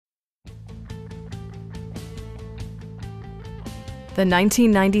the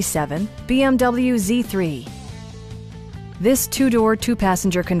 1997 BMW Z3. This two-door,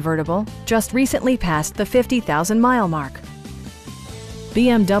 two-passenger convertible just recently passed the 50,000-mile mark.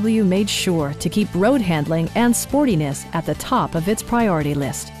 BMW made sure to keep road handling and sportiness at the top of its priority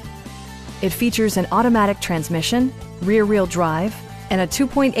list. It features an automatic transmission, rear-wheel drive, and a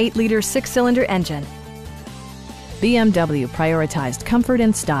 2.8-liter six-cylinder engine. BMW prioritized comfort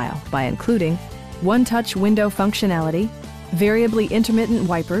and style by including one-touch window functionality, variably intermittent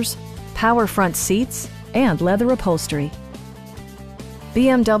wipers, power front seats, and leather upholstery.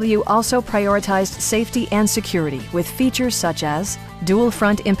 BMW also prioritized safety and security with features such as dual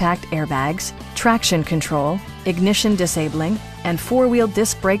front impact airbags, traction control, ignition disabling, and four-wheel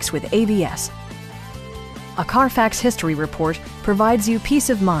disc brakes with ABS. A Carfax history report provides you peace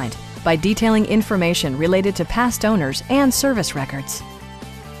of mind by detailing information related to past owners and service records.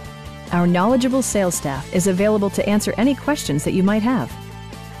 Our knowledgeable sales staff is available to answer any questions that you might have.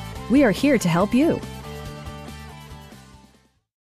 We are here to help you.